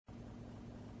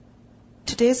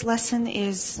Today's lesson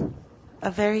is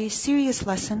a very serious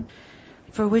lesson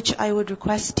for which I would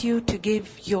request you to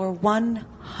give your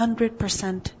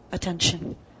 100%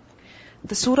 attention.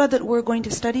 The surah that we're going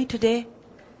to study today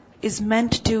is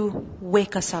meant to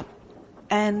wake us up.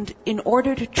 And in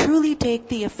order to truly take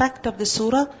the effect of the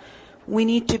surah, we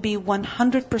need to be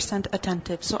 100%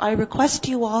 attentive. So I request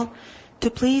you all to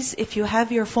please, if you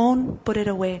have your phone, put it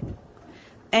away.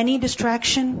 Any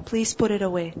distraction, please put it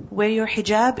away. Wear your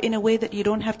hijab in a way that you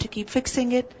don't have to keep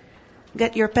fixing it.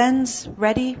 Get your pens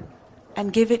ready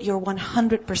and give it your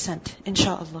 100%,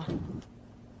 inshallah.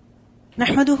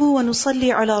 نحمده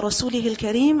ونصلي على رسوله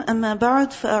الكريم أما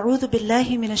بعد فأعوذ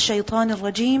بالله من الشيطان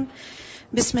الرجيم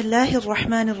بسم الله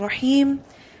الرحمن الرحيم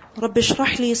رب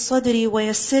اشرح لي صدري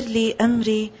ويسر لي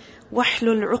أمري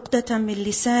واحلل عقدة من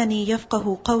لساني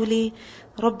يفقه قولي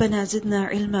ربنا زدنا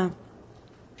علما.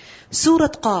 Surah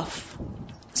Qaf.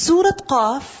 Surah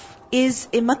Qaf is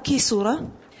a Makki surah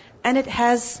and it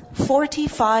has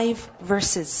 45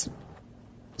 verses.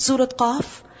 Surah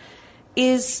Qaf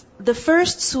is the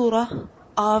first surah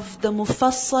of the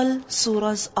Mufassal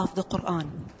surahs of the Quran.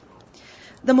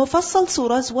 The Mufassal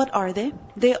surahs, what are they?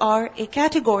 They are a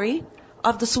category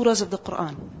of the surahs of the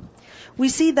Quran. We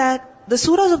see that the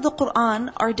surahs of the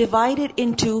Quran are divided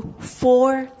into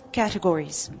 4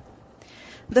 categories.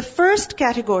 The first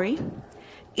category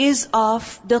is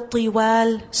of the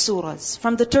Tiwal surahs.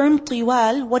 From the term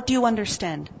Tiwal, what do you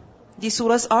understand? These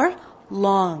surahs are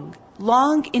long.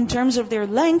 Long in terms of their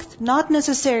length, not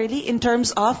necessarily in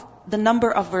terms of the number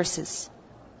of verses.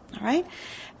 Alright?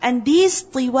 And these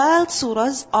Tiwal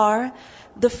surahs are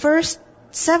the first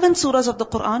 7 surahs of the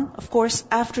Quran, of course,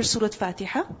 after Surah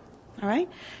Fatiha. Alright?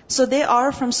 So they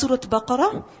are from Surah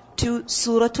Baqarah to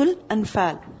Suratul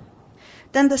Anfal.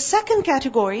 Then the second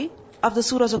category of the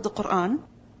surahs of the Quran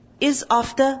is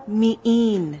of the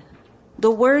mi'een.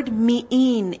 The word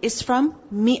mi'een is from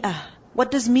mi'ah. What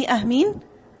does mi'ah mean?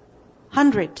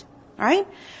 100. Right?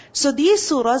 So these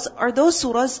surahs are those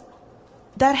surahs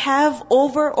that have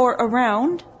over or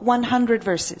around 100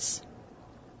 verses.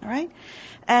 Alright?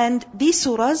 And these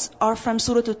surahs are from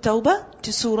Surah At-Tawbah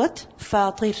to Surah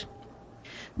Fatir.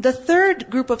 The third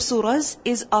group of surahs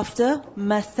is of the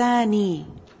mathani.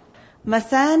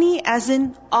 Mathani as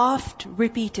in oft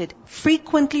repeated,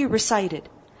 frequently recited.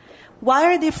 Why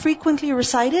are they frequently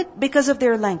recited? Because of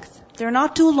their length. They're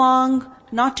not too long,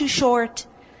 not too short.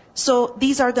 So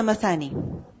these are the mathani.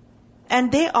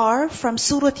 And they are from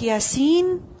Surah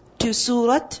Yasin to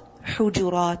Surah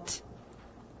Hujurat.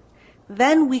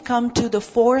 Then we come to the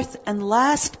fourth and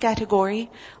last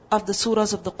category of the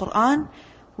surahs of the Quran,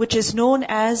 which is known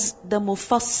as the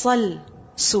Mufassal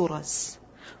surahs.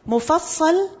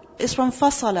 Mufassal is from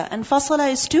fasala, and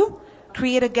fasala is to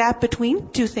create a gap between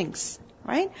two things,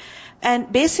 right?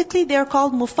 And basically they are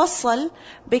called mufassal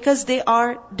because they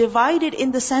are divided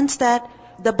in the sense that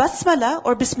the basmala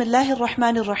or Bismillahir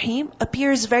Rahmanir Rahim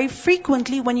appears very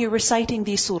frequently when you're reciting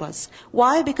these surahs.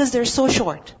 Why? Because they're so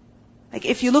short. Like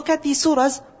if you look at these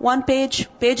surahs, 1 page,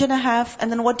 page and a half,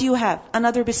 and then what do you have?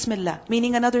 Another Bismillah,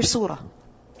 meaning another surah.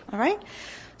 Alright?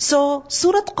 So,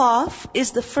 Surah Qaf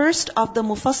is the first of the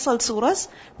Mufassal surahs.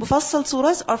 Mufassal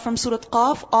surahs are from Surah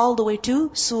Qaf all the way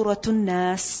to Surah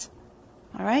An-Nas.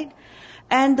 Alright?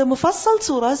 And the Mufassal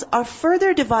surahs are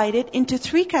further divided into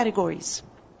 3 categories.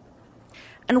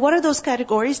 And what are those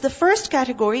categories? The first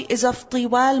category is of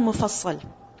Tiwal Mufassal.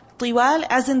 Tiwal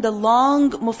as in the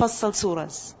long Mufassal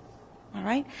surahs.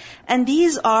 Alright? And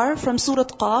these are from Surah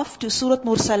Qaf to Surah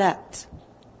Mursalat.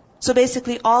 So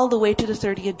basically all the way to the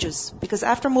 30th juz. Because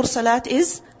after Mursalat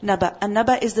is Naba. And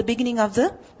Naba is the beginning of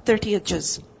the 30th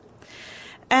juz.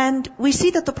 And we see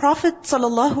that the Prophet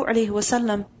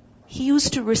ﷺ, he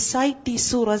used to recite these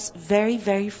surahs very,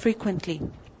 very frequently.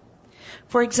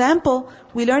 For example,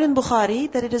 we learn in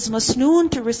Bukhari that it is masnoon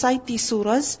to recite these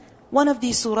surahs, one of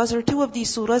these surahs or 2 of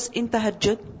these surahs in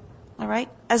tahajjud. Alright?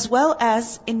 As well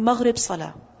as in Maghrib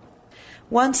Salah.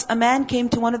 Once a man came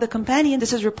to one of the companions,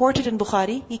 this is reported in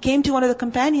Bukhari, he came to one of the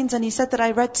companions and he said that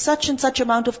I read such and such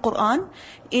amount of Quran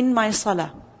in my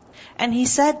salah. And he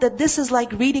said that this is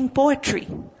like reading poetry.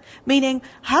 Meaning,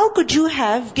 how could you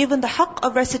have given the haqq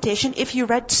of recitation if you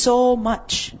read so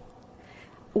much?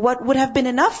 What would have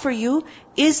been enough for you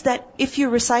is that if you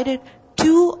recited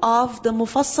 2 of the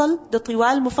Mufassal, the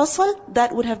Tiwal Mufassal,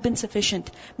 that would have been sufficient.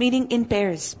 Meaning in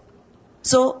pairs.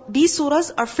 So these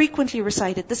surahs are frequently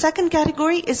recited. The second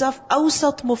category is of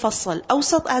Awsat Mufassal.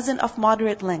 Awsat as in of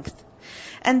moderate length.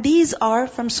 And these are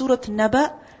from Surah Naba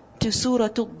to Surah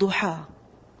Ad-Duha.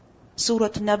 Surah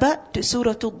Naba to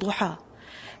Surah Ad-Duha.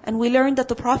 And we learned that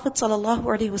the Prophet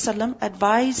ﷺ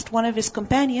advised one of his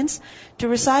companions to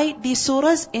recite these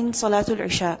surahs in Salatul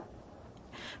Isha.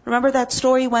 Remember that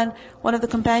story when one of the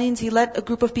companions, he led a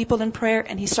group of people in prayer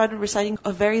and he started reciting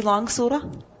a very long surah,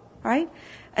 right?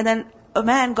 And then a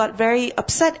man got very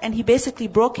upset and he basically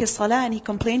broke his salah and he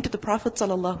complained to the Prophet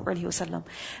ﷺ.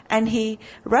 And he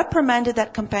reprimanded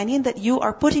that companion that you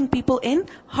are putting people in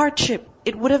hardship.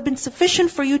 It would have been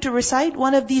sufficient for you to recite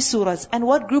one of these surahs. And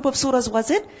what group of surahs was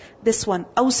it? This one,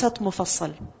 Awsat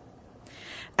Mufassal.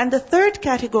 And the third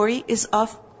category is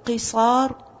of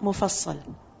Qisar Mufassal,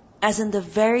 as in the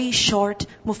very short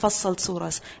Mufassal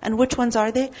surahs. And which ones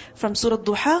are they? From Surah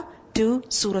Duha to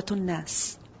Surah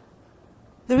An-Nas.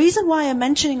 The reason why I'm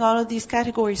mentioning all of these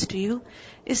categories to you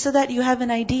is so that you have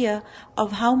an idea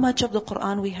of how much of the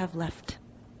Quran we have left.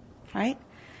 Right?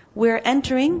 We're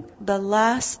entering the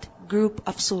last group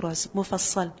of surahs,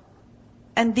 Mufassal.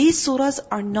 And these surahs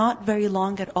are not very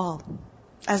long at all,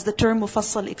 as the term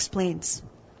Mufassal explains.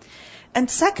 And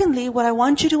secondly, what I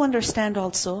want you to understand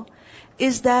also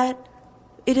is that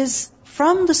it is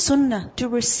from the Sunnah to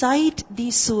recite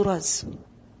these surahs.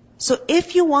 So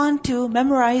if you want to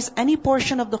memorize any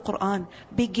portion of the Quran,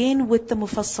 begin with the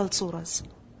Mufassal surahs.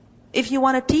 If you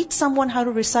want to teach someone how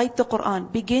to recite the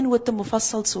Quran, begin with the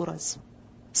Mufassal surahs.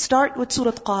 Start with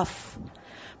Surah Qaf.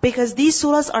 Because these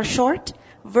surahs are short,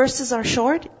 verses are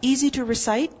short, easy to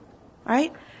recite,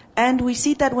 right? And we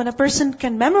see that when a person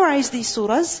can memorize these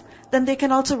surahs, then they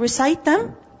can also recite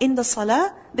them in the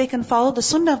salah. They can follow the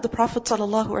sunnah of the Prophet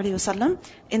ﷺ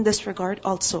in this regard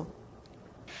also.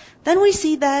 Then we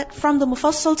see that from the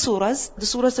Mufassal surahs, the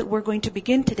surahs that we're going to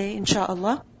begin today,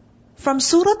 inshaAllah, from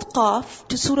Surah Qaf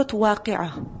to Surah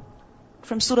Waqi'ah.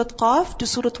 From Surah Qaf to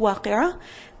Surah Waqi'ah,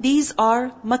 these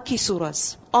are Makki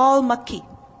surahs, all Makki.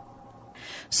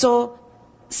 So,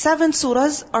 7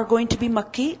 surahs are going to be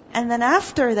Makki, and then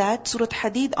after that, Surah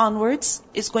Hadid onwards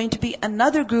is going to be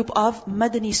another group of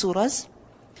Madani surahs,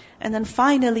 and then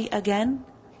finally again,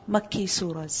 Makki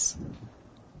surahs.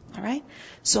 Alright?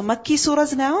 So Makki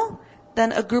surahs now,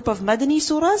 then a group of Madani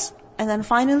surahs, and then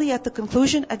finally at the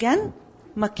conclusion again,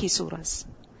 Makki surahs.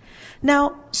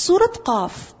 Now, Surah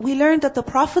Qaf, we learned that the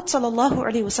Prophet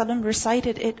ﷺ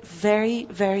recited it very,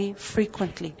 very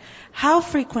frequently. How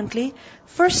frequently?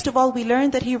 First of all, we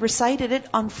learned that he recited it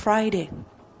on Friday.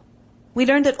 We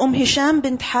learned that Hisham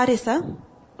bint Haritha,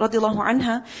 radiallahu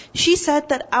anha, she said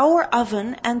that our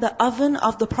oven and the oven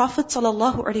of the Prophet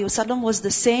ﷺ was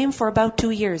the same for about 2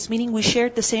 years, meaning we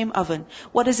shared the same oven.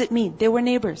 What does it mean? They were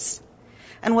neighbors.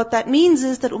 And what that means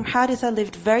is that Haritha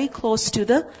lived very close to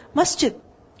the masjid.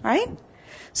 Right?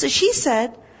 So she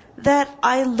said that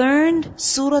I learned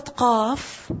Surah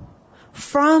Qaf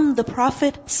from the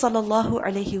Prophet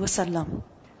ﷺ.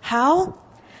 How?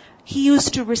 He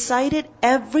used to recite it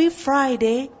every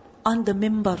Friday on the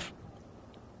mimbar.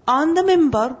 On the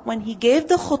mimbar, when he gave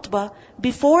the khutbah,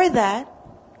 before that,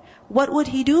 what would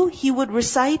he do? He would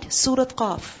recite Surah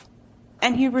Qaf.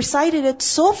 And he recited it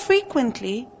so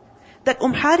frequently that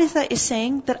Haritha is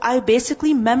saying that I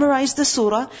basically memorized the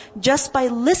surah just by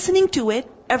listening to it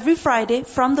every Friday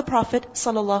from the Prophet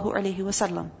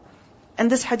ﷺ. And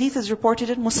this hadith is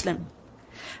reported in Muslim.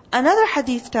 Another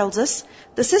hadith tells us,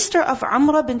 the sister of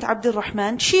Amra bint Abdul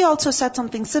Rahman, she also said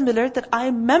something similar, that I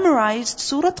memorized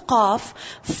Surah Qaf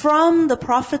from the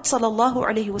Prophet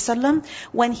ﷺ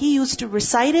when he used to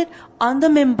recite it on the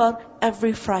mimbar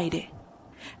every Friday.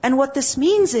 And what this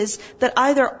means is that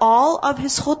either all of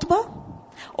his khutbah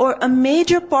or a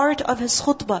major part of his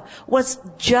khutbah was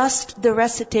just the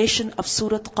recitation of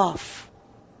Surah Qaf.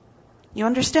 You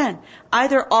understand?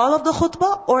 Either all of the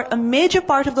khutbah or a major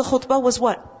part of the khutbah was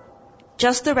what?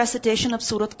 Just the recitation of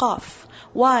Surah Qaf.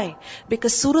 Why?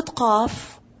 Because Surah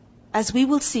Qaf, as we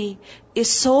will see, is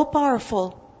so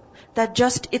powerful that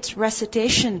just its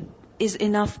recitation is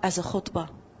enough as a khutbah.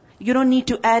 You don't need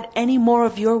to add any more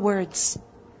of your words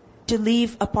to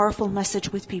leave a powerful message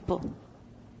with people,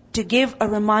 to give a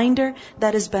reminder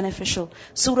that is beneficial.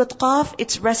 Surah Qaf,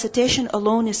 its recitation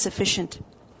alone is sufficient.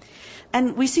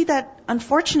 And we see that,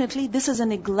 unfortunately, this is a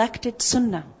neglected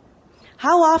sunnah.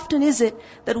 How often is it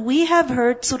that we have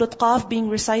heard Surah Qaf being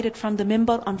recited from the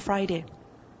mimbar on Friday?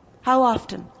 How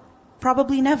often?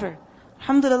 Probably never.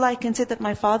 Alhamdulillah, I can say that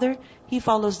my father, he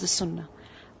follows the sunnah.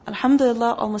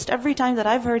 Alhamdulillah, almost every time that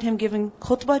I've heard him giving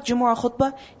khutbah, Jumu'ah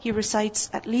khutbah, he recites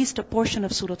at least a portion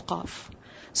of Surah Qaf.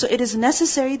 So it is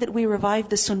necessary that we revive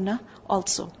the sunnah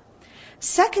also.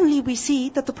 Secondly, we see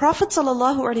that the Prophet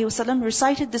ﷺ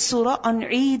recited the surah on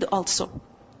Eid also.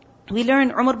 We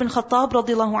learn Umar bin Khattab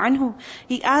radiallahu anhu,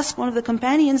 he asked one of the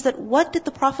companions that what did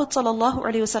the Prophet sallallahu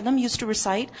alaihi wasallam used to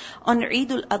recite on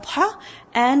Eid al-Adha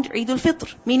and Eid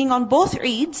al-Fitr, meaning on both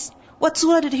Eids, what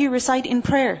surah did he recite in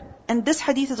prayer? And this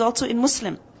hadith is also in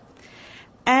Muslim.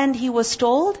 And he was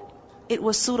told it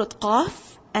was Surah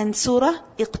Qaf and Surah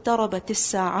Iqtarabat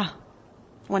as-Sa'ah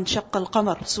وانشق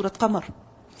القمر, Surah Qamar.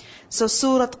 So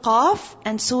Surah Qaf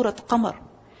and Surah Qamar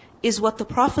is what the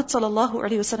Prophet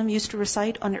ﷺ used to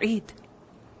recite on Eid.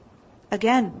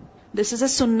 Again, this is a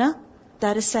sunnah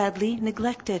that is sadly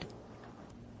neglected.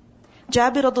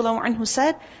 Jabir radhiallahu anhu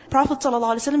said, Prophet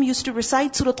ﷺ used to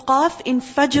recite Surah Qaf in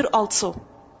Fajr also.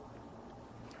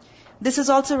 This is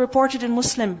also reported in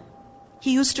Muslim.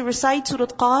 He used to recite Surah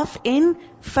Qaf in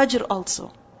Fajr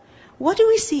also. What do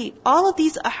we see? All of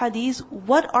these ahadith,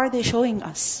 what are they showing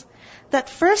us? That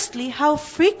firstly, how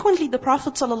frequently the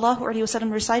Prophet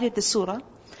ﷺ recited the surah.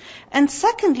 And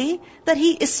secondly, that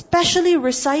he especially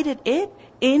recited it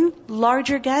in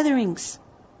larger gatherings.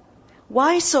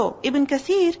 Why so? Ibn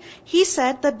Kathir, he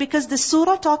said that because the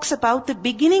surah talks about the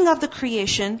beginning of the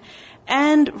creation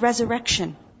and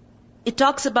resurrection. It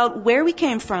talks about where we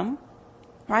came from,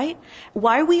 right?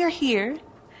 Why we are here,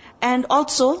 and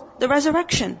also the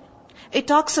resurrection. It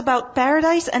talks about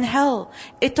paradise and hell.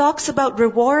 It talks about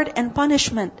reward and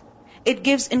punishment. It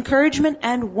gives encouragement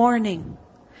and warning.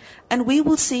 And we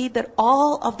will see that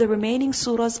all of the remaining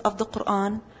surahs of the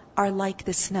Quran are like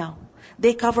this now.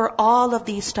 They cover all of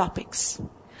these topics.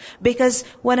 Because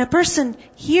when a person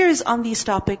hears on these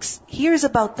topics, hears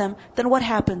about them, then what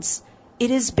happens?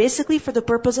 It is basically for the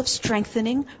purpose of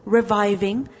strengthening,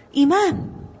 reviving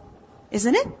Iman.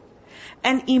 Isn't it?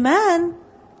 And Iman,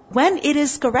 when it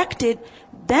is corrected,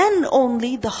 then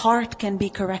only the heart can be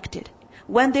corrected.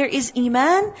 When there is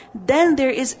Iman, then there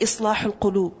is Islahul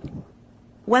Qulub.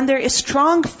 When there is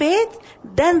strong faith,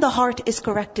 then the heart is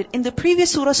corrected. In the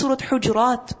previous surah, Surah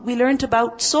Hujurat, we learned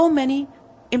about so many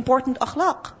important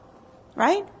akhlaq.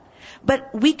 Right? But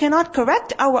we cannot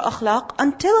correct our akhlaq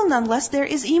until and unless there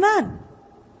is Iman.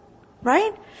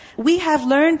 Right? We have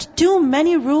learned too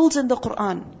many rules in the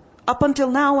Quran. Up until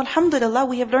now, alhamdulillah,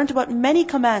 we have learned about many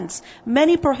commands,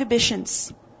 many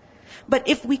prohibitions. But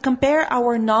if we compare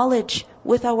our knowledge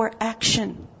with our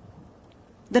action,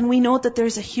 then we know that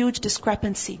there's a huge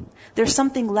discrepancy. There's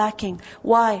something lacking.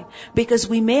 Why? Because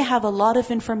we may have a lot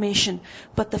of information,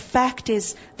 but the fact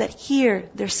is that here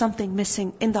there's something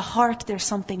missing. In the heart there's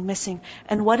something missing.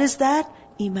 And what is that?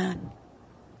 Iman.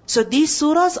 So these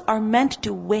surahs are meant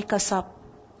to wake us up.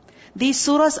 These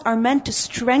surahs are meant to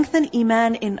strengthen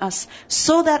Iman in us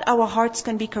so that our hearts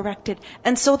can be corrected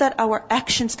and so that our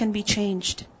actions can be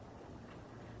changed.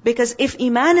 Because if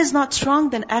Iman is not strong,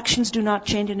 then actions do not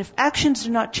change. And if actions do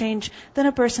not change, then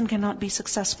a person cannot be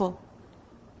successful.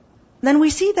 Then we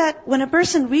see that when a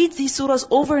person reads these surahs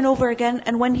over and over again,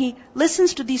 and when he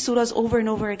listens to these surahs over and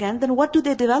over again, then what do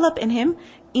they develop in him?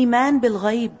 Iman bil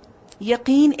ghaib.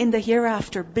 Yaqeen in the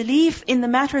hereafter, belief in the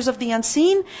matters of the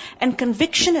unseen, and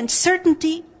conviction and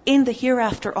certainty in the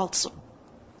hereafter also.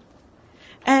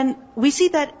 And we see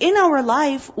that in our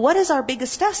life, what is our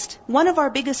biggest test? One of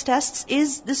our biggest tests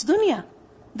is this dunya,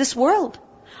 this world.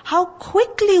 How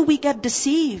quickly we get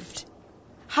deceived.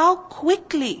 How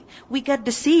quickly we get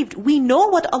deceived. We know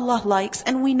what Allah likes,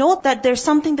 and we know that there's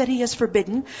something that He has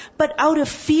forbidden, but out of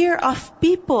fear of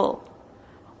people,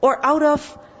 or out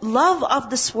of love of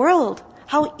this world,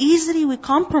 how easily we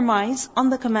compromise on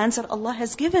the commands that Allah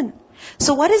has given.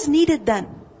 So what is needed then?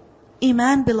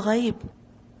 Iman bil ghaib.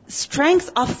 Strength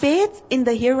of faith in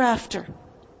the hereafter.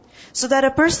 So that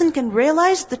a person can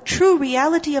realize the true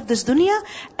reality of this dunya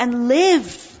and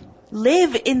live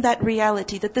in that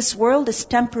reality, that this world is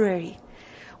temporary.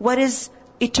 What is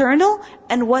eternal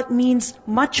and what means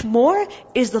much more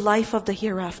is the life of the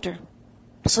hereafter.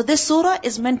 So this surah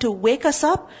is meant to wake us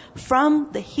up from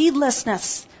the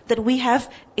heedlessness that we have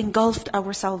engulfed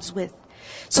ourselves with.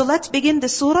 So let's begin the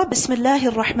surah.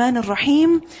 Bismillahir Rahmanir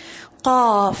Rahim.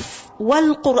 Qaf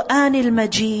wal Qur'anil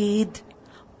Majid.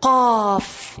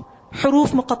 Qaf.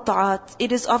 Huruf muqatta'at.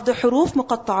 It is of the huruf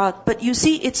muqatta'at. But you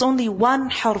see, it's only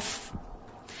one harf.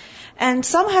 And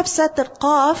some have said that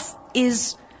Qaf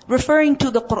is referring to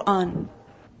the Qur'an,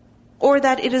 or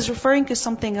that it is referring to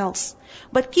something else.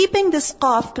 But keeping this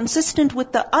Qaf consistent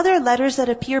with the other letters that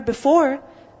appear before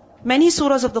many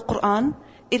surahs of the Qur'an,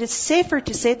 it is safer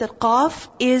to say that Qaf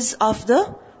is of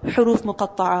the huruf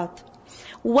muqatta'at.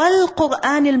 Wal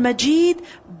Qur'anil Majid,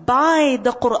 by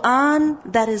the Qur'an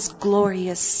that is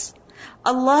glorious.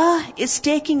 Allah is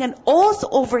taking an oath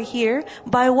over here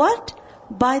by what?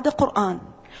 By the Qur'an.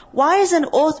 Why is an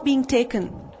oath being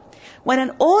taken? When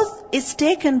an oath is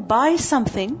taken by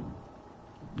something,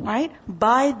 right,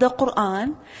 by the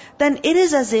Qur'an, then it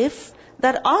is as if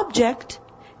that object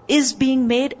is being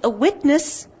made a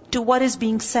witness to what is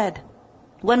being said.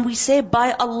 When we say,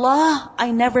 by Allah,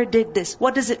 I never did this,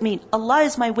 what does it mean? Allah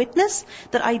is my witness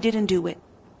that I didn't do it.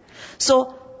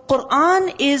 So,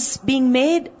 Qur'an is being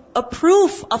made a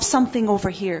proof of something over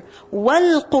here.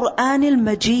 Wal Qur'an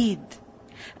al-Majid.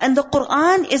 And the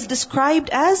Qur'an is described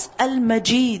as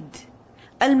Al-Majid.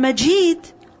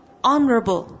 Al-Majid,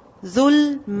 honorable.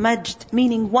 Dhul Majd,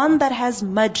 meaning one that has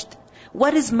Majd.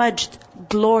 What is Majd?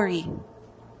 Glory.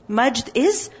 Majd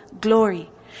is glory.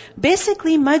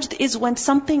 Basically, Majd is when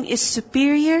something is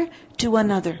superior to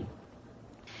another.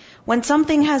 When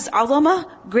something has azama,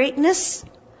 greatness,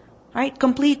 right?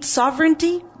 Complete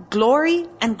sovereignty, glory,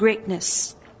 and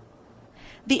greatness.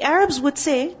 The Arabs would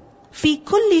say, في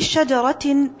كل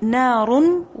شجرة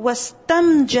نار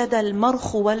واستمجد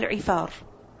المرخ والعفار.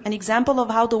 An example of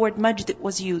how the word majd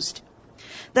was used.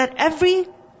 That every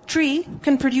tree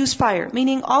can produce fire,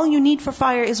 meaning all you need for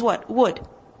fire is what? Wood.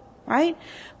 Right?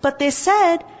 But they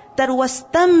said that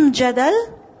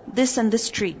wastamjadal, this and this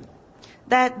tree.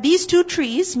 That these two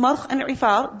trees, markh and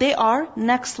ifar, they are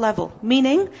next level.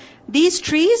 Meaning, these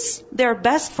trees, they're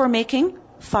best for making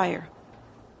fire.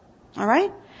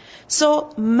 Alright?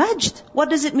 So, majd, what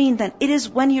does it mean then? It is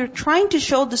when you're trying to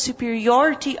show the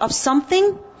superiority of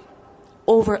something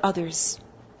over others.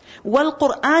 Wal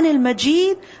Qur'an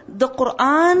al-Majid, the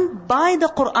Qur'an, by the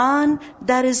Qur'an,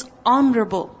 that is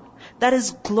honorable, that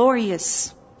is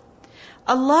glorious.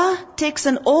 Allah takes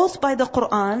an oath by the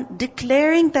Qur'an,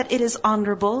 declaring that it is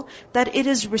honorable, that it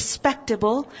is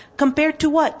respectable, compared to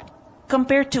what?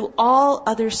 Compared to all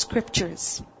other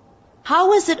scriptures.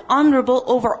 How is it honorable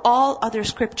over all other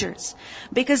scriptures?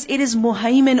 Because it is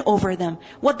muhaymin over them.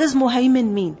 What does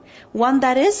muhaymin mean? One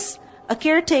that is a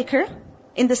caretaker,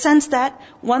 in the sense that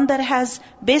one that has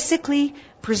basically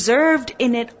preserved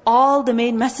in it all the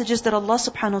main messages that Allah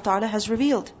subhanahu wa ta'ala has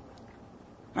revealed.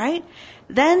 Right?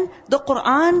 Then the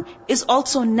Qur'an is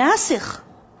also nasikh.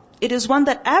 It is one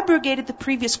that abrogated the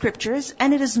previous scriptures,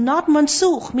 and it is not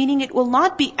mansukh, meaning it will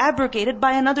not be abrogated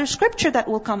by another scripture that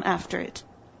will come after it.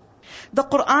 The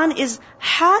Qur'an is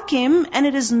hakim, and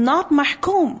it is not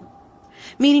mahkum.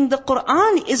 Meaning the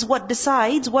Qur'an is what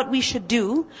decides what we should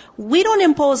do. We don't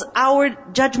impose our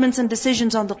judgments and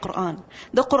decisions on the Qur'an.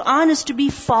 The Qur'an is to be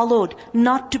followed,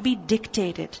 not to be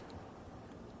dictated.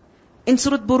 In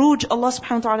Surah Buruj, Allah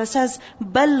subhanahu wa ta'ala says,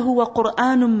 بَلْ هُوَ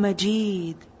قُرْآنٌ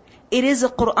مَجِيدٌ. It is a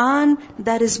Qur'an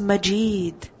that is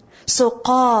Majid. So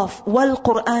Qaf, wal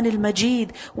Qur'an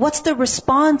al-Majid. What's the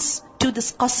response to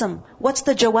this qasam? What's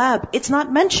the jawab? It's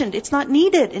not mentioned. It's not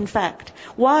needed, in fact.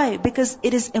 Why? Because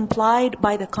it is implied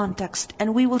by the context.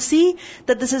 And we will see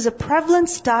that this is a prevalent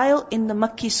style in the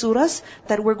Makki surahs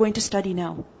that we're going to study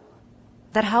now.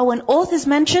 That how an oath is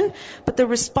mentioned, but the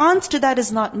response to that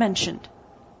is not mentioned.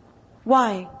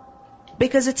 Why?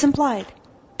 Because it's implied.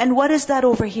 And what is that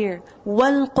over here?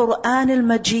 Wal Qur'an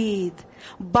al-Majid.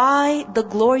 By the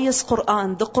glorious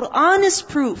Qur'an. The Qur'an is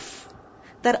proof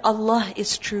that Allah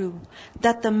is true,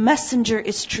 that the messenger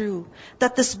is true,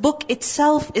 that this book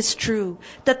itself is true,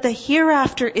 that the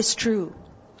hereafter is true.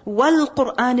 Wal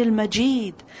Qur'an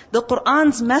al-Majid. The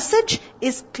Qur'an's message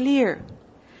is clear.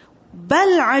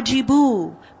 Bal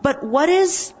ajibu. But what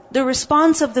is the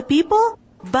response of the people?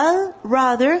 Bal,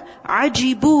 rather,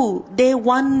 ajibu. They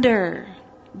wonder.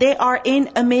 They are in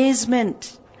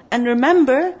amazement. And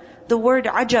remember, the word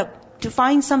ajab, to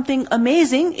find something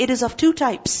amazing, it is of two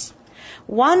types.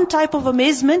 One type of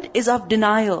amazement is of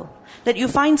denial. That you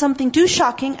find something too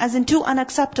shocking, as in too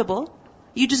unacceptable,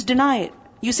 you just deny it.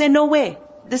 You say, no way,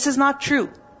 this is not true.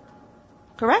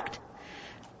 Correct?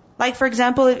 Like for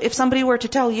example, if somebody were to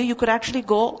tell you, you could actually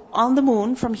go on the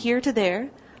moon from here to there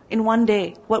in one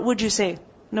day. What would you say?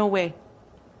 No way.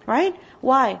 Right?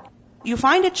 Why? You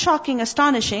find it shocking,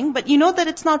 astonishing, but you know that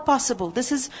it's not possible.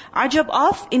 This is ajab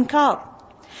of inkar.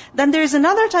 Then there is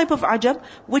another type of ajab,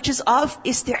 which is of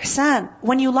istihsan.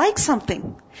 When you like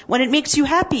something, when it makes you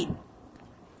happy.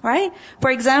 Right? For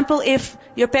example, if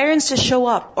your parents just show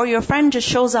up, or your friend just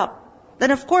shows up, then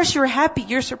of course you're happy,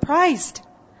 you're surprised.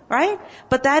 Right?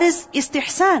 But that is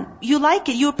istihsan. You like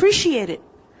it, you appreciate it.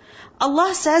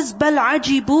 Allah says, bal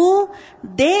ajibu,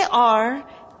 they are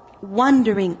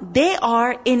wondering. They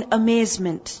are in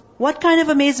amazement. What kind of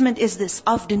amazement is this?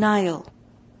 Of denial.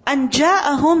 And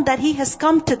ja'ahum, that he has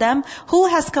come to them. Who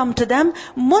has come to them?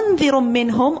 Mundhirum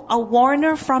minhum, a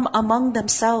warner from among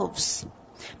themselves.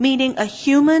 Meaning a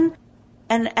human,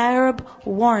 an Arab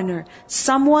warner.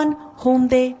 Someone whom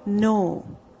they know.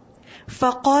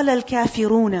 فَقَالَ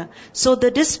الْكَافِرُونَ. So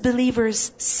the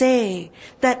disbelievers say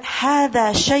that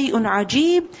هَذَا شَيْءٌ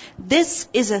عَجِيبٌ. This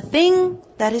is a thing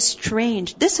that is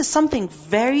strange. This is something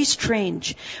very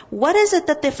strange. What is it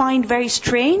that they find very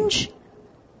strange?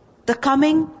 The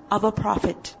coming of a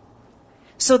prophet.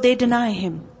 So they deny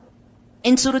him.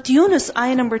 In Surah Yunus,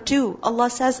 ayah number 2, Allah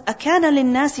says, أَكَانَ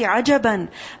لِلنَّاسِ عَجَبًا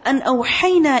أَنْ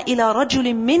أَوْحَيْنَا إِلَى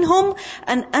رَجُلٍ مِّنْهُمْ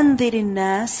أَنْ أَنذِرِ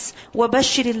النَّاسِ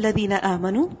وَبَشِّرِ الَّذِينَ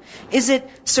آمَنُوا. Is it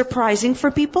surprising for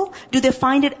people? Do they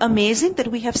find it amazing that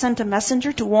we have sent a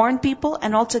messenger to warn people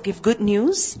and also give good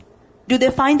news? Do they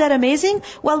find that amazing?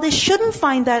 Well, they shouldn't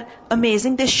find that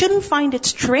amazing. They shouldn't find it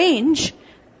strange.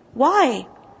 Why?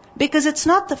 Because it's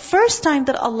not the first time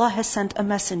that Allah has sent a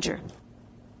messenger.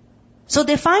 So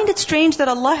they find it strange that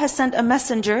Allah has sent a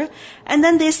messenger, and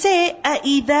then they say,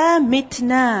 أَإِذَا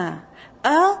مِتْنَا.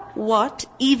 What?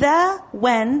 إِذَا,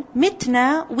 when,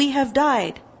 mitna, we have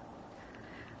died.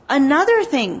 Another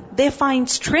thing they find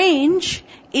strange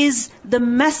is the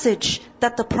message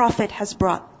that the Prophet has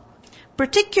brought,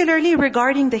 particularly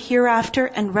regarding the hereafter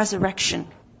and resurrection.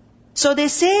 So they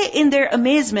say in their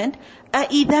amazement,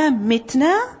 أَإِذَا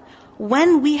مِتْنَا,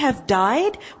 when we have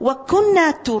died,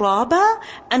 وَكُنَّا تُرَابًا,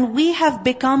 and we have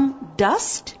become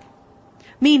dust.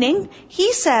 Meaning,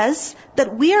 he says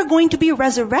that we are going to be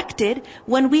resurrected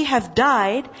when we have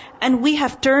died and we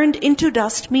have turned into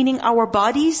dust, meaning our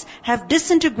bodies have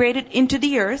disintegrated into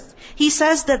the earth. He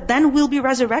says that then we'll be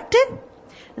resurrected.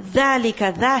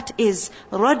 ذَلِكَ, that is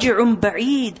رَجْعٌ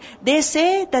بَعِيدٌ. They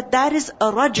say that that is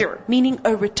a raj', meaning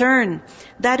a return.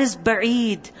 That is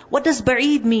ba'id. What does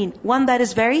ba'id mean? One that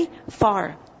is very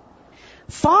far.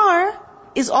 Far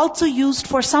is also used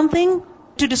for something,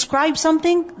 to describe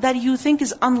something that you think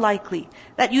is unlikely,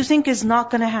 that you think is not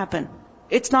going to happen.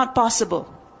 It's not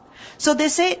possible. So they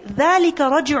say, ذَلِكَ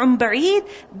رَجْعٌ بَعِيدٌ.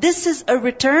 This is a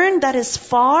return that is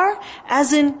far,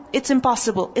 as in, it's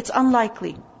impossible, it's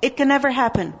unlikely. It can never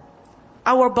happen.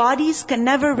 Our bodies can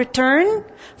never return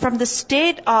from the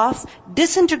state of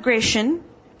disintegration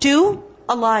to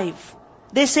alive.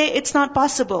 They say it's not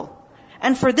possible.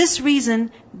 And for this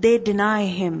reason, they deny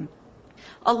him.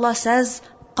 Allah says,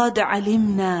 قَدْ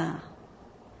عَلِمْنَا.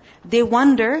 They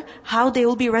wonder how they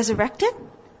will be resurrected,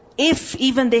 if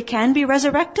even they can be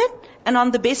resurrected. And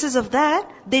on the basis of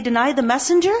that, they deny the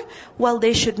messenger. Well,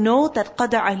 they should know that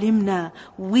قَدْ عَلِمْنَا.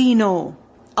 We know.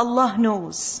 Allah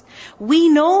knows. We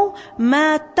know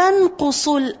مَا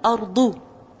تَنْقُصُ الْأَرْضُ.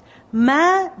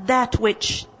 مَا, that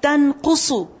which.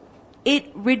 تَنْقُصُ,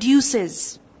 it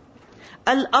reduces.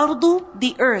 Al-ardu,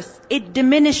 the earth. It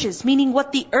diminishes, meaning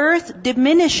what the earth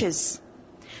diminishes.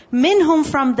 Minhum,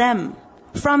 from them.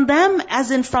 From them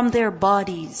as in from their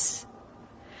bodies.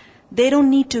 They don't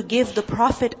need to give the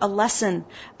Prophet a lesson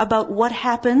about what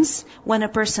happens when a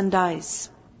person dies.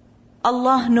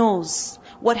 Allah knows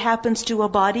what happens to a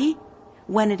body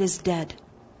when it is dead.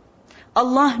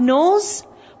 Allah knows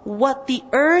what the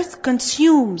earth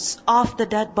consumes of the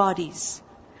dead bodies.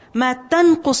 مَا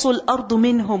تَنْقُصُ الْأَرْضُ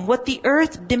مِنْهُمْ. What the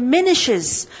earth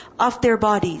diminishes of their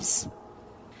bodies.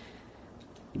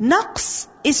 Naqs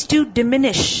is to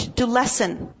diminish, to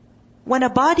lessen. When a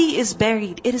body is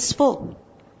buried, it is full,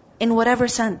 in whatever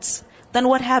sense. Then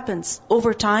what happens?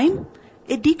 Over time,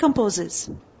 it decomposes.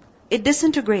 It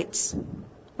disintegrates.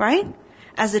 Right?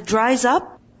 As it dries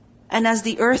up, and as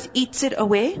the earth eats it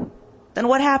away, then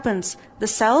what happens? The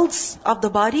cells of the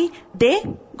body, they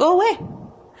go away.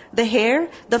 The hair,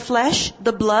 the flesh,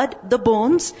 the blood, the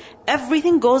bones,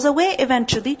 everything goes away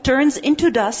eventually, turns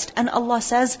into dust, and Allah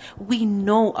says, we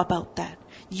know about that.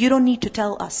 You don't need to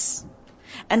tell us.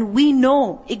 And we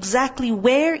know exactly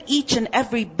where each and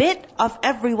every bit of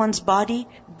everyone's body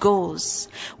goes.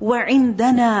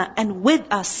 وَعِنْدَنَا, and with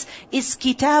us is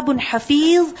kitabun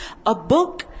hafiz, a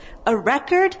book, a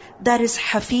record that is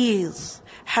hafiz.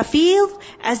 Hafiz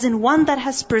as in one that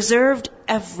has preserved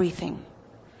everything.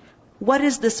 What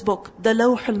is this book? The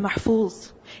Lawh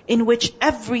al-Mahfuz, in which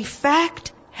every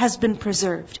fact has been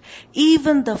preserved.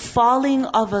 Even the falling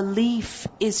of a leaf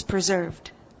is preserved.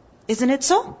 Isn't it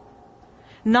so?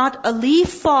 Not a leaf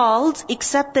falls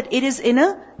except that it is in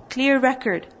a clear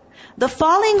record. The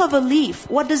falling of a leaf,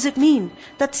 what does it mean?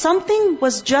 That something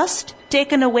was just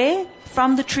taken away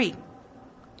from the tree.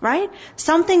 Right?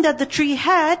 Something that the tree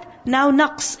had, now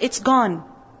naqs, it's gone.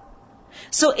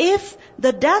 So if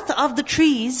the death of the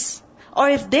trees, or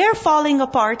if their falling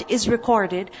apart is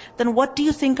recorded, then what do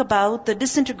you think about the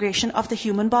disintegration of the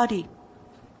human body?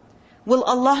 Will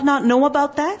Allah not know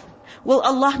about that? Will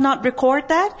Allah not record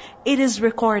that? It is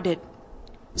recorded.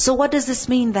 So what does this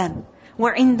mean then?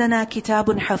 وَعِنْدَنَا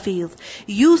كِتَابٌ حَفِيظٌ.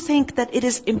 You think that it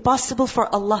is impossible for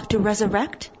Allah to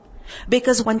resurrect?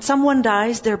 Because when someone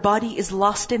dies, their body is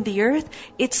lost in the earth.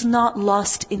 It's not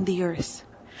lost in the earth.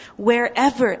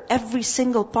 Wherever every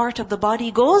single part of the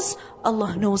body goes,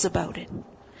 Allah knows about it.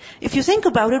 If you think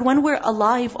about it, when we're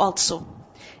alive also,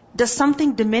 does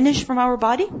something diminish from our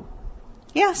body?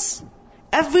 Yes.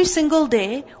 Every single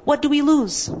day, what do we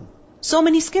lose? So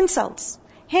many skin cells.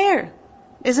 Hair,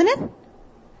 isn't it?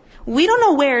 We don't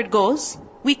know where it goes.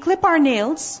 We clip our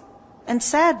nails. And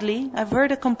sadly, I've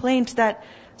heard a complaint that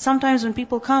sometimes when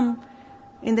people come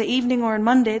in the evening or on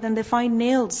Monday, then they find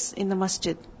nails in the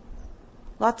masjid.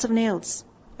 Lots of nails.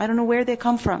 I don't know where they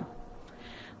come from.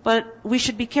 But we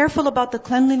should be careful about the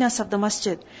cleanliness of the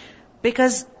masjid.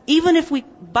 Because even if we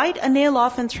bite a nail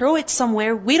off and throw it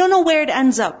somewhere, we don't know where it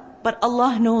ends up. But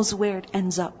Allah knows where it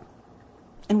ends up.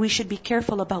 And we should be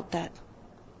careful about that.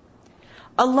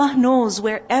 Allah knows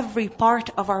where every part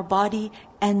of our body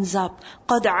ends up.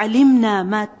 قَدْ عَلِمْنَا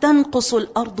مَا تَنْقُصُ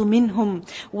الْأَرْضُ مِنْهُمْ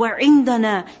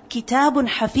وَعِنْدَنَا كِتَابٌ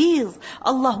حَفِيظٌ.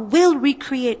 Allah will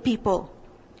recreate people.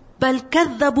 بَلْ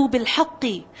كَذَّبُوا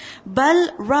بِالْحَقِّ.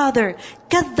 بَلْ rather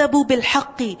كَذَّبُوا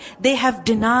بِالْحَقِّ. They have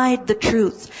denied the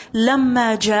truth.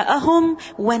 لَمَّا جَاءَهُمْ.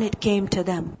 When it came to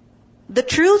them. The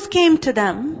truth came to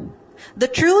them. The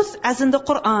truth, as in the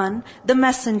Quran, the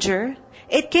messenger,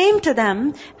 it came to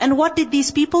them, and what did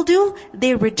these people do?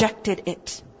 They rejected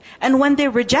it. And when they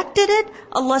rejected it,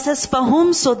 Allah says,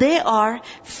 فَهُمْ. So they are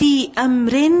فِي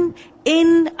أَمْرٍ.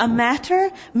 In a matter,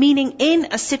 meaning in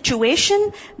a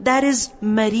situation that is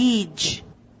marij,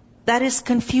 that is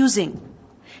confusing.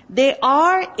 They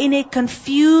are in a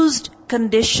confused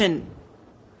condition.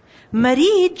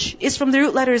 Marij is from the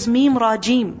root letters mim, ra,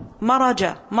 jim.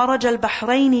 Maraja. Maraj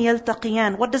al-bahrayni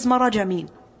yaltaqiyan. What does maraja mean?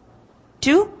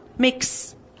 To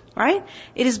mix. Right?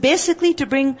 It is basically to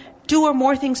bring two or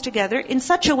more things together in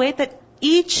such a way that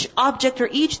each object or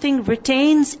each thing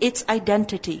retains its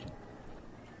identity.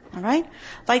 Alright?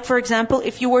 Like for example,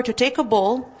 if you were to take a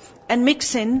bowl and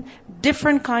mix in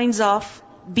different kinds of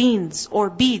beans or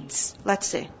beads, let's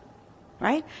say.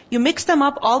 Right? You mix them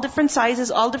up, all different sizes,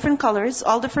 all different colors,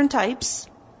 all different types.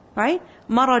 Right?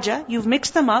 Maraja, you've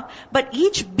mixed them up, but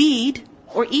each bead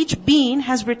or each bean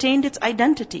has retained its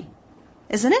identity.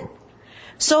 Isn't it?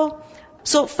 So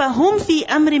فَهُمْ فِي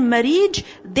أَمْرٍ مَرِيجٍ.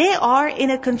 They are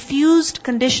in a confused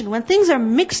condition. When things are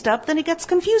mixed up, then it gets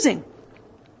confusing.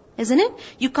 Isn't it?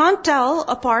 You can't tell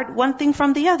apart one thing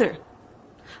from the other.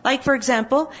 Like for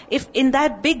example, if in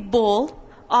that big bowl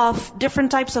of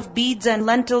different types of beads and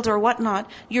lentils or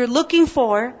whatnot, you're looking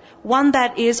for one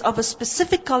that is of a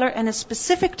specific color and a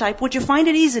specific type, would you find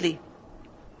it easily?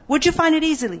 Would you find it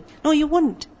easily? No, you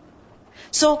wouldn't.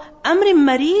 So, Amrim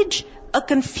Marij, a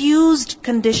confused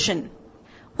condition.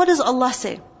 What does Allah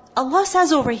say? Allah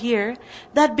says over here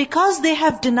that because they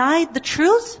have denied the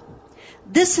truth,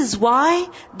 this is why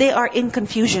they are in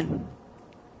confusion.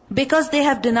 Because they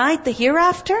have denied the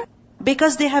hereafter,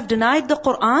 because they have denied the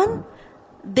Quran,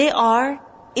 they are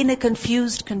in a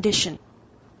confused condition.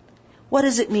 What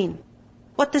does it mean?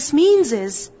 What this means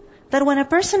is that when a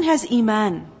person has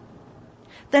Iman,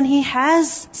 then he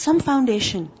has some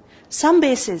foundation, some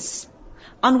basis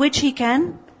on which he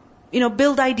can,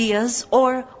 build ideas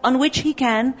or on which he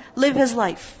can live his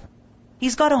life.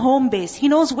 He's got a home base. He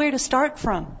knows where to start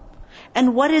from.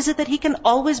 And what is it that he can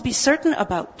always be certain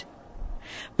about?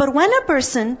 But when a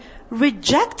person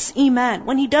rejects Iman,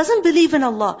 when he doesn't believe in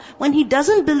Allah, when he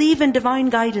doesn't believe in divine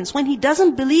guidance, when he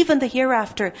doesn't believe in the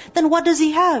hereafter, then what does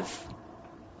he have?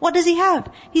 What does he have?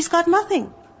 He's got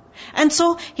nothing. And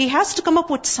so he has to come up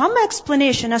with some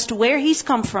explanation as to where he's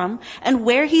come from and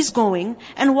where he's going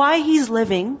and why he's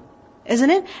living, isn't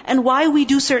it? And why we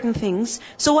do certain things.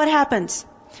 So what happens?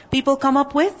 People come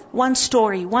up with one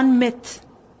story, one myth,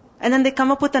 and then they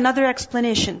come up with another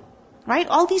explanation. Right?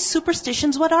 All these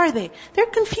superstitions, what are they? They're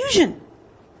confusion.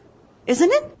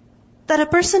 Isn't it? That a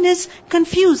person is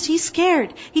confused, he's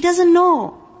scared, he doesn't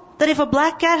know that if a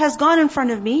black cat has gone in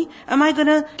front of me, am I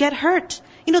gonna get hurt?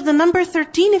 The number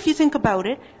 13, if you think about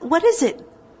it, what is it?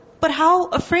 But how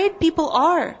afraid people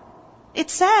are.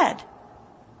 It's sad.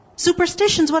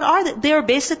 Superstitions, what are they? They are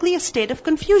basically a state of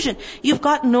confusion. You've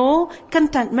got no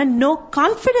contentment, no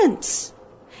confidence.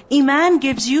 Iman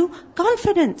gives you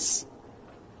confidence.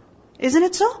 Isn't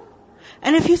it so?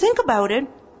 And if you think about it,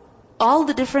 all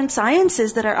the different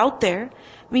sciences that are out there,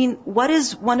 what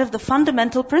is one of the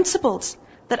fundamental principles?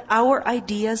 That our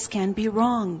ideas can be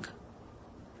wrong.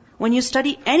 When you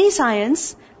study any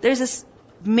science, there's this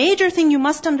major thing you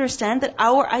must understand, that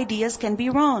our ideas can be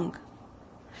wrong.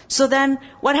 So then,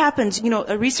 what happens?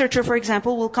 A researcher, for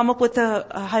example, will come up with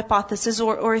a hypothesis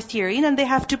or a theory, and they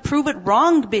have to prove it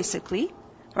wrong, basically.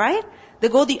 Right? They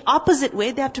go the opposite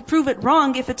way. They have to prove it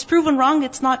wrong. If it's proven wrong,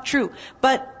 it's not true.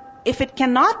 But if it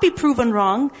cannot be proven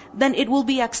wrong, then it will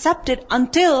be accepted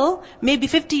until maybe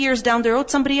 50 years down the road,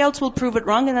 somebody else will prove it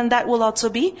wrong, and then that will also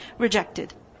be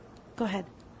rejected. Go ahead.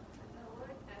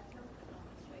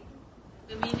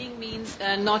 The meaning means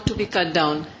not to be cut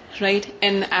down, right?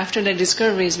 And after the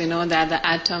discoveries, we know that the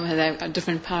atom has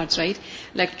different parts, right?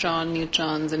 Electron,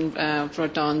 neutrons, and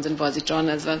protons, and positron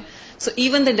as well. So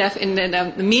even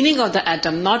the meaning of the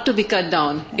atom, not to be cut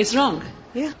down, is wrong.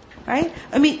 Yeah, right?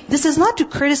 I mean, this is not to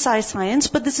criticize science,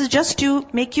 but this is just to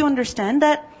make you understand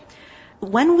that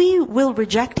when we will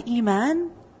reject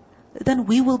Iman, then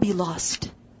we will be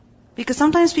lost. Because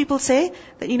sometimes people say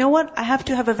that, you know what, I have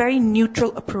to have a very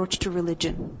neutral approach to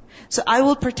religion. So I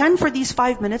will pretend for these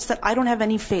 5 minutes that I don't have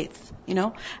any faith,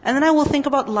 and then I will think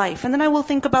about life, and then I will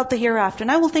think about the hereafter,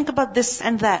 and I will think about this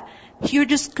and that. You're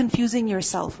just confusing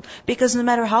yourself. Because no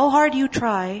matter how hard you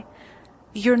try,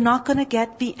 you're not going to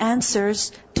get the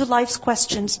answers to life's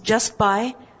questions just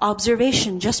by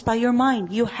observation, just by your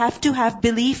mind. You have to have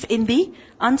belief in the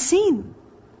unseen.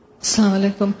 Assalamu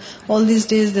alaikum. All these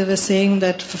days they were saying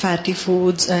that fatty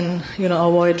foods and,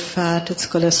 avoid fat, it's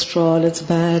cholesterol, it's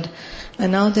bad.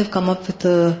 And now they've come up with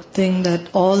a thing that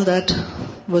all that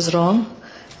was wrong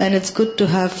and it's good to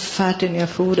have fat in your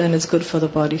food and it's good for the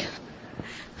body.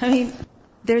 I mean,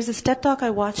 there's this TED Talk I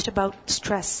watched about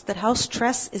stress, that how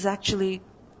stress is actually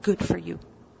good for you.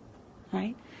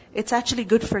 Right? It's actually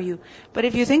good for you. But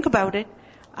if you think about it,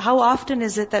 how often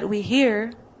is it that we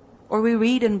hear or we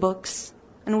read in books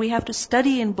and we have to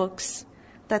study in books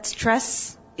that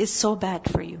stress is so bad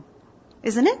for you?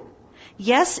 Isn't it?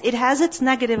 Yes, it has its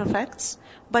negative effects,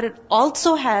 but it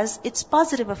also has its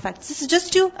positive effects. This is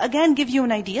just to, again, give you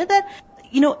an idea that,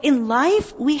 in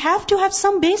life, we have to have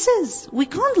some basis. We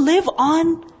can't live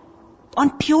on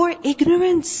pure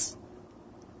ignorance.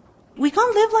 We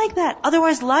can't live like that.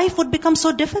 Otherwise, life would become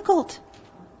so difficult.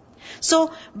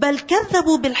 So, بَلْ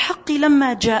كَذَّبُوا بِالْحَقِّ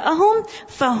لَمَّا جَاءَهُمْ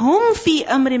فَهُمْ فِي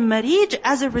أَمْرٍ مَرِيجٍ.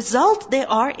 As a result, they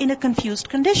are in a confused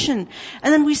condition.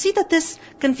 And then we see that this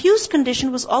confused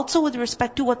condition was also with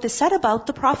respect to what they said about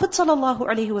the Prophet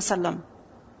ﷺ.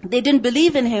 They didn't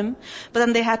believe in him, but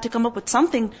then they had to come up with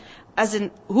something, as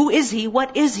in, who is he?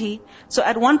 What is he? So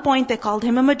at one point they called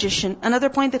him a magician, another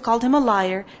point they called him a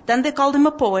liar, then they called him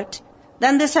a poet,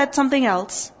 then they said something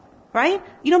else. Right?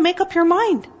 Make up your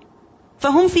mind.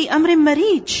 فَهُمْ فِي أَمْرٍ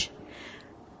مَرِيجٍ.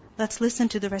 Let's listen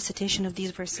to the recitation of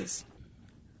these verses.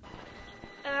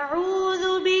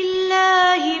 أعوذ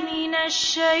بالله من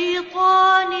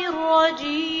الشيطان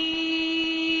الرجيم.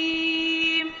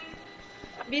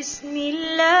 بسم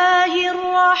الله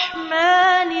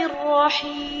الرحمن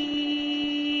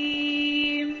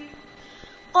الرحيم.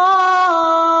 قاف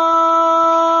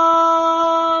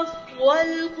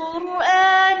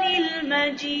والقرآن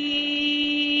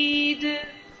المجيد.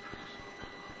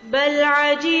 بل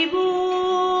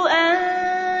عجبوا أن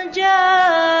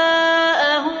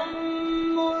جاءهم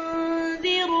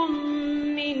منذر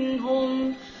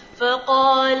منهم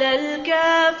فقال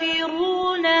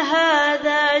الكافرون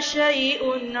هذا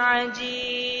شيء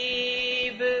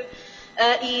عجيب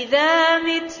أإذا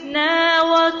متنا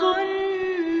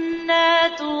وكنا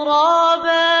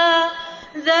ترابا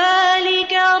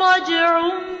ذلك رجع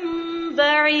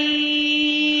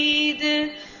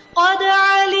بعيد قد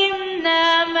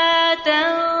علمنا ما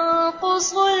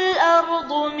تنقص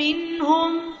الأرض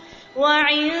منهم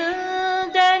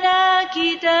وعندنا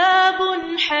كتاب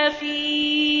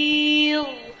حفيظ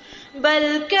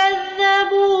بل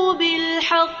كذبوا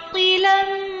بالحق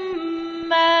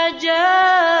لما